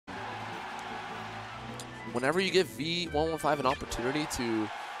whenever you give V115 an opportunity to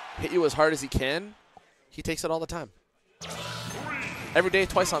hit you as hard as he can, he takes it all the time. Every day,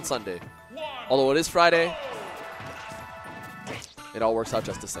 twice on Sunday. Although it is Friday, it all works out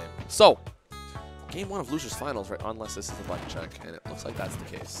just the same. So, game 1 of Losers Finals, right? Unless this is a button check, and it looks like that's the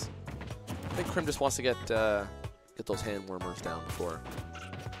case. I think Chrim just wants to get those hand warmers down before.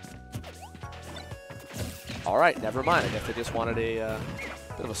 All right, never mind. I guess they just wanted a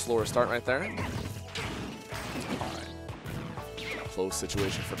bit of a slower start right there. All right. Close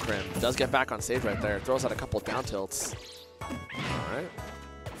situation for Chrim. Does get back on stage right there. Throws out a couple of down tilts. All right.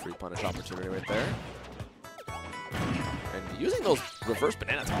 Free punish opportunity right there. And using those reverse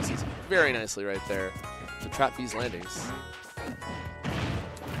banana tosses very nicely right there to trap V's landings.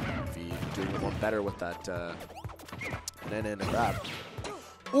 V doing one better with that banana and a grab.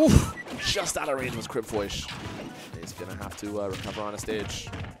 Oof! Just out of range was Chrim Foish. He's going to have to recover on a stage.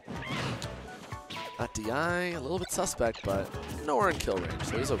 That DI, a little bit suspect, but nowhere in kill range,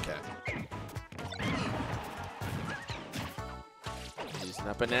 so he's okay. Using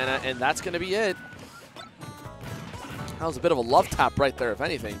that banana, and that's going to be it. That was a bit of a love tap right there, if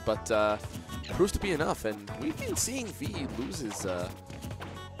anything, but proves to be enough. And we've been seeing V lose his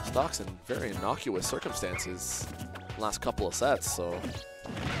stocks in very innocuous circumstances the last couple of sets, so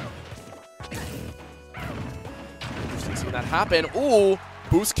interesting seeing that happen. Ooh,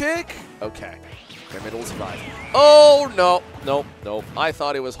 boost kick? Okay. Chrim will survive. Oh, no, no, no. I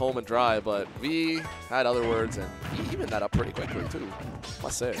thought it was home and dry, but V had other words, and he evened that up pretty quickly, too,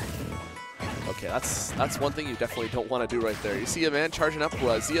 must say. Okay, that's one thing you definitely don't want to do right there. You see a man charging up with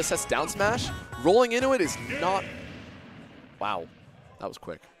a ZSS down smash. Rolling into it is not... Wow, that was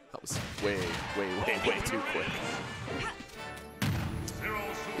quick. That was way, way, way, way too quick.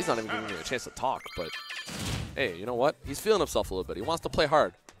 He's not even giving me a chance to talk, but hey, you know what? He's feeling himself a little bit. He wants to play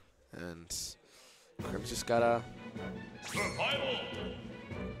hard. And Chrim's just gotta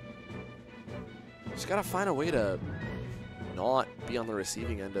find a way to not be on the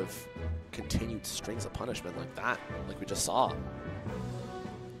receiving end of continued strings of punishment like that, like we just saw.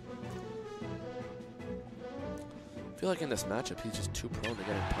 I feel like in this matchup, he's just too prone to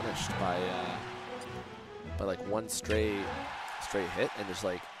getting punished by like one stray hit, and just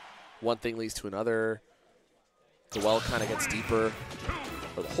like one thing leads to another. The well kind of gets deeper,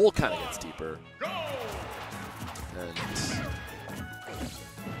 or the hole kind of gets deeper, and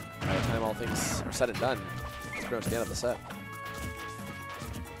by the time all things are said and done, it's pretty much the end of the set.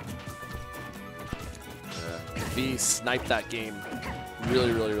 V sniped that game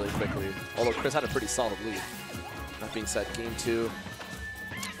really, really, really quickly, although Chris had a pretty solid lead. That being said, game 2,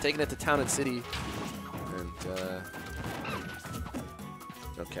 taking it to Town and City, and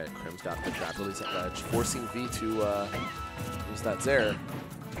okay, Chrim's got the grab release at ledge, forcing V to use that Zair.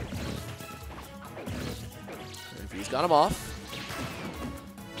 And V's got him off.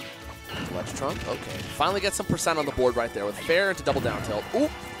 Ledge trunk, okay. Finally get some percent on the board right there with fair into double down tilt. Ooh!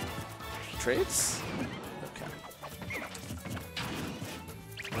 Trades?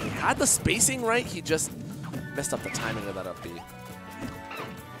 He had the spacing right, he just messed up the timing of that up B.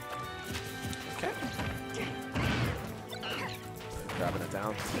 Okay. Grabbing it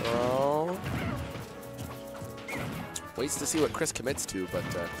down. Throw. Waits to see what Chris commits to, but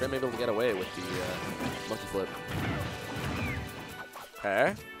Chrim able to get away with the monkey flip.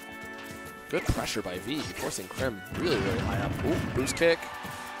 Okay. Good pressure by V, forcing Chrim really, really high up. Ooh, boost kick.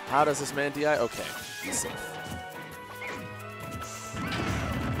 How does this man DI? Okay, he's safe.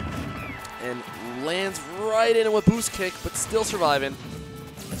 And lands right in with boost kick, but still surviving.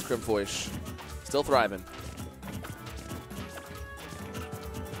 That's Chrim Foish. Still thriving. Okay,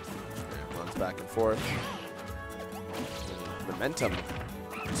 runs back and forth. Momentum.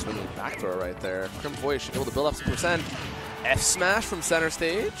 Swinging back throw right there. Chrim Foish able to build up some percent. F smash from center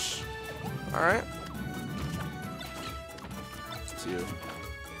stage. Alright. See you.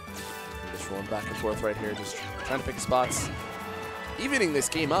 Just rolling back and forth right here, just trying to pick spots. Evening this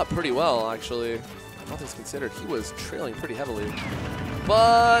game up pretty well, actually. All things considered, he was trailing pretty heavily.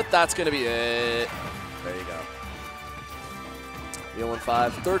 But that's going to be it. There you go.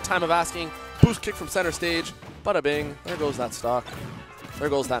 V115, third time of asking. Boost kick from center stage. Bada bing. There goes that stock. There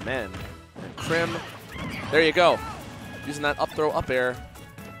goes that man. And Chrim, there you go. Using that up throw, up air.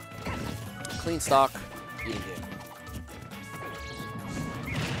 Clean stock. Even game.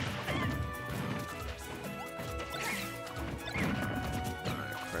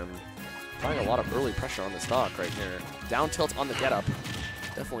 Applying a lot of early pressure on the stock right here. Down tilt on the get up.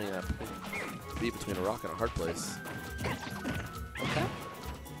 Definitely be between a rock and a hard place. Okay.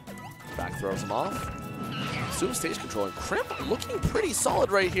 Back throws him off. Assume stage control. And Chrim looking pretty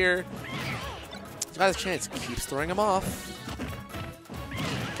solid right here. He's got his chance. Keeps throwing him off.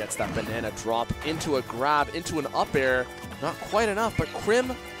 Gets that banana drop into a grab, into an up air. Not quite enough, but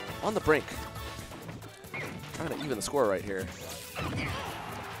Chrim on the brink. Trying to even the score right here.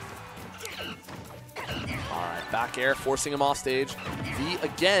 All right, back air, forcing him off stage. V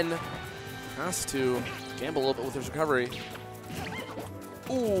again has to gamble a little bit with his recovery.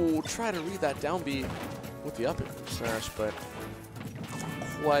 Ooh, try to read that down B with the up smash, but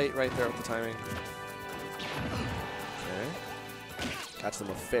not quite right there with the timing. Okay. Catch them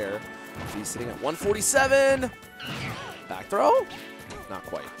with fair. V sitting at 147. Back throw? Not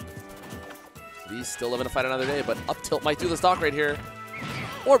quite. V's still living to fight another day, but up tilt might do the stock right here.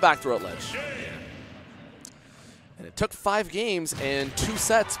 Or back throw at ledge. And it took 5 games and 2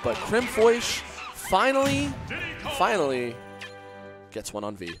 sets, but Chrim Foish finally gets one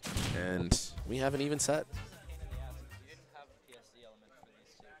on V. And we have an even set.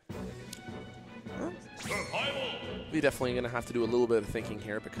 We're definitely going to have to do a little bit of thinking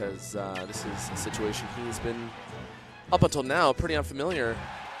here because this is a situation he's been, up until now, pretty unfamiliar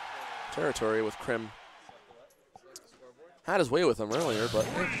territory with Chrim. Had his way with him earlier, but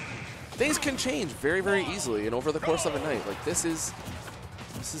things can change very, very easily and over the course of a night. Like this is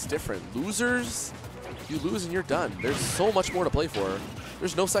different. Losers, you lose and you're done. There's so much more to play for.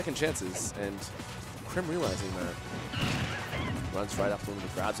 There's no second chances, and Chrim realizing that. Runs right up to him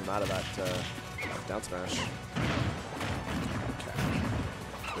and grabs him out of that down smash. Okay.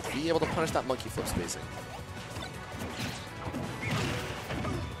 With V able to punish that monkey flip spacing.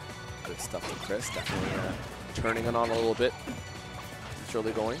 Good stuff to Chris. Definitely turning it on a little bit. It's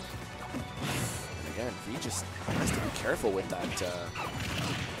really going. And again, V just has to be careful with that,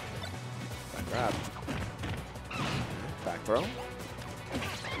 that grab. Back throw.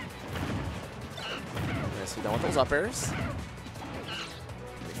 Nicely done with those up airs.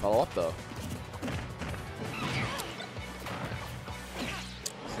 They follow up though.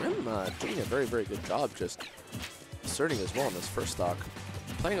 Chrim doing a very, very good job just asserting as well in this first stock.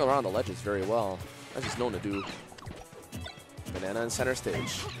 Playing around the ledges very well, as he's known to do. Banana in center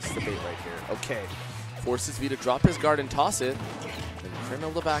stage. This is the bait right here. Okay. Forces V to drop his guard and toss it. And Chrim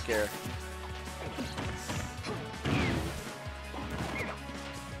able to back air.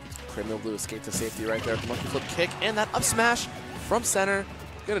 Chrim able to escape to safety right there. Monkey flip kick and that up smash from center.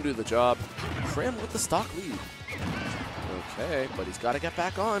 Gonna do the job. Chrim with the stock lead. Okay, but he's got to get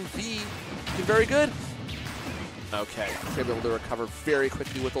back on. V, looking very good. Okay, Chrim able to recover very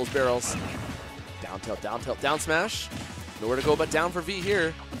quickly with those barrels. Down tilt, down smash. Nowhere to go but down for V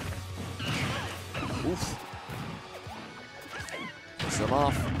here. Oof. Puts him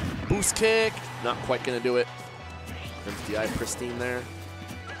off. Boost kick. Not quite going to do it. Chrim's DI pristine there.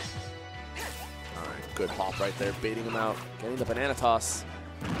 All right, good hop right there, baiting him out. Getting the banana toss.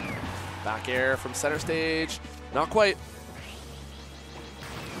 Back air from center stage. Not quite.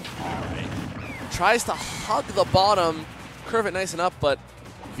 All right. Tries to hug the bottom, curve it nice and up, but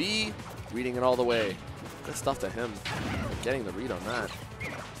V reading it all the way. Good stuff to him. Getting the read on that.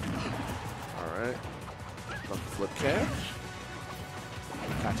 All right. Flip kick.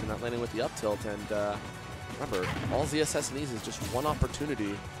 Catching that landing with the up tilt, and remember, all ZSS needs is just one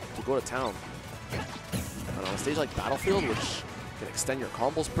opportunity to go to town. And on a stage like Battlefield, which can extend your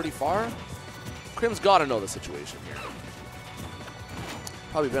combos pretty far, Chrim's got to know the situation here.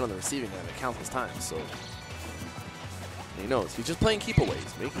 Probably been on the receiving end countless times, so he knows. He's just playing keep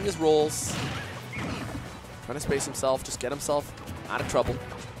aways, making his rolls, trying to space himself, just get himself out of trouble.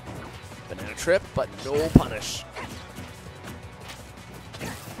 Banana trip, but no punish.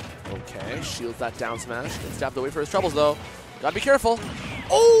 Okay, shields that down smash. Gets stabbed away for his troubles, though. Gotta be careful.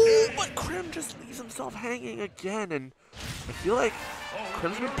 Oh, but Chrim just leaves himself hanging again, and I feel like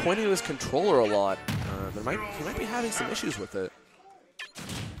Chrim's been pointing to his controller a lot. He might be having some issues with it.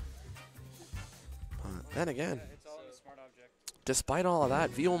 Then again, despite all of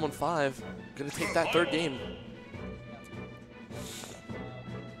that, V115 gonna take that third game.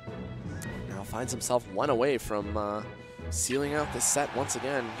 Now finds himself one away from sealing out this set once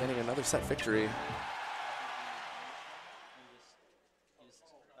again, getting another set victory.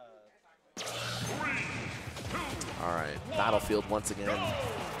 All right, Battlefield once again.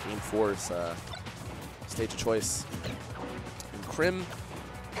 Game 4 is stage of choice. And Chrim,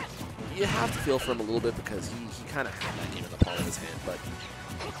 you have to feel for him a little bit because he kind of had that game in the palm of his hand, but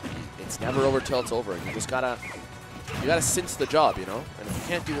it's never over till it's over. You just gotta cinch the job, you know. And if you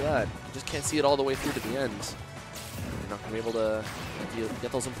can't do that, you just can't see it all the way through to the end. You're not gonna be able to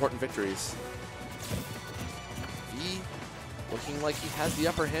get those important victories. V looking like he has the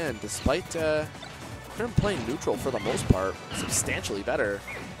upper hand, despite Chrim playing neutral for the most part, substantially better.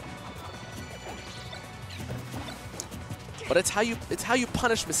 but it's how you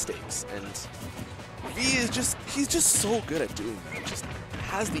punish mistakes. And V is he's just so good at doing that. Just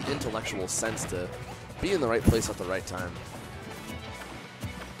has the intellectual sense to be in the right place at the right time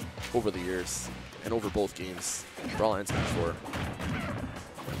over the years and over both games, Brawl and Smash 4.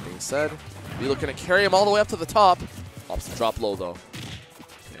 That being said, V looking to carry him all the way up to the top. Opts to drop low though.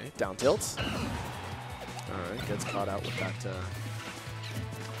 Okay, down tilt. All right, gets caught out with that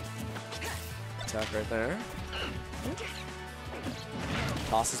attack right there.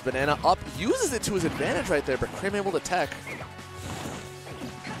 Tosses banana up, uses it to his advantage right there, but Chrim able to tech.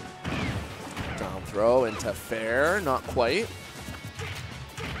 Down throw into fair, not quite.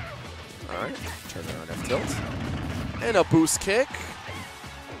 All right, turn around F tilt. And a boost kick.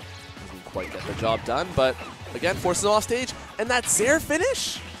 Doesn't quite get the job done, but again, forces him off stage. And that Zair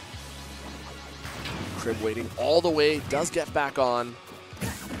finish. Chrim waiting all the way, does get back on.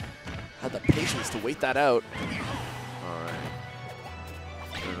 Had the patience to wait that out. All right.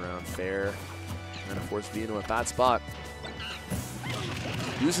 Turn around fair. Gonna force V into a bad spot.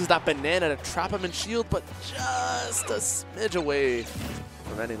 Uses that banana to trap him in shield, but just a smidge away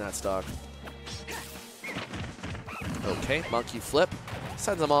from ending that stock. Okay, monkey flip.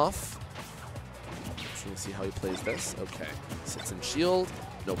 Sends him off. Just gonna see how he plays this. Okay. Sits in shield.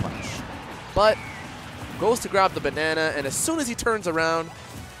 No punish. But goes to grab the banana, and as soon as he turns around,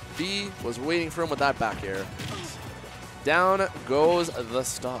 V was waiting for him with that back air. Down goes the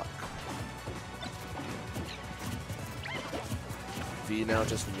stock. V now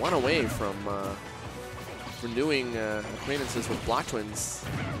just one away from renewing acquaintances with Black Twins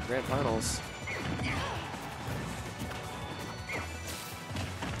in the Grand Finals.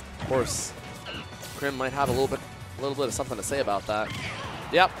 Of course, Chrim might have a little bit of something to say about that.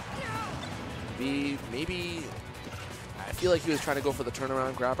 Yep. V maybe, I feel like he was trying to go for the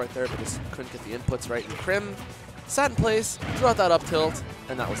turnaround grab right there, but just couldn't get the inputs right. And Chrim sat in place, threw out that up tilt,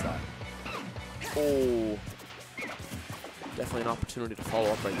 and that was that. Oh, definitely an opportunity to follow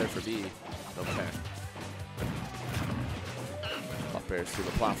up right there for V. Okay. Up airs through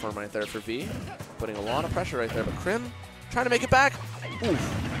the platform right there for V, putting a lot of pressure right there, but Chrim trying to make it back.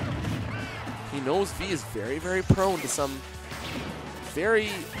 Oof. He knows V is very, very prone to some very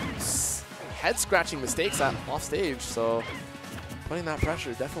head-scratching mistakes off stage, so putting that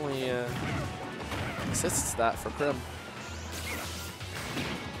pressure definitely assists that for Chrim.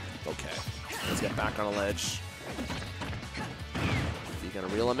 Okay, let's get back on a ledge. V gonna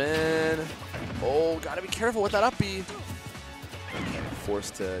reel him in. Oh, gotta be careful with that up B. Okay,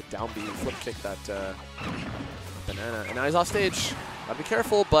 forced to down B, flip kick that banana, and now he's off stage. Gotta be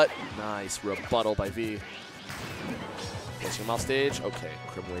careful, but nice rebuttal by V. Pushing him off stage. Okay,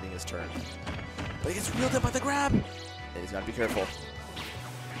 Chrim waiting his turn. But he gets reeled in by the grab, and he's gotta be careful.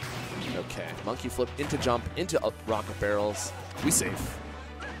 Okay, monkey flip into jump, into rocket barrels. We safe.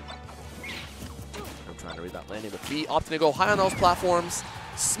 I'm trying to read that landing, but V opting to go high on those platforms.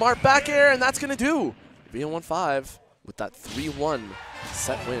 Smart back air, and that's gonna do V115 with that 3-1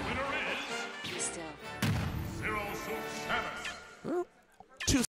 set win.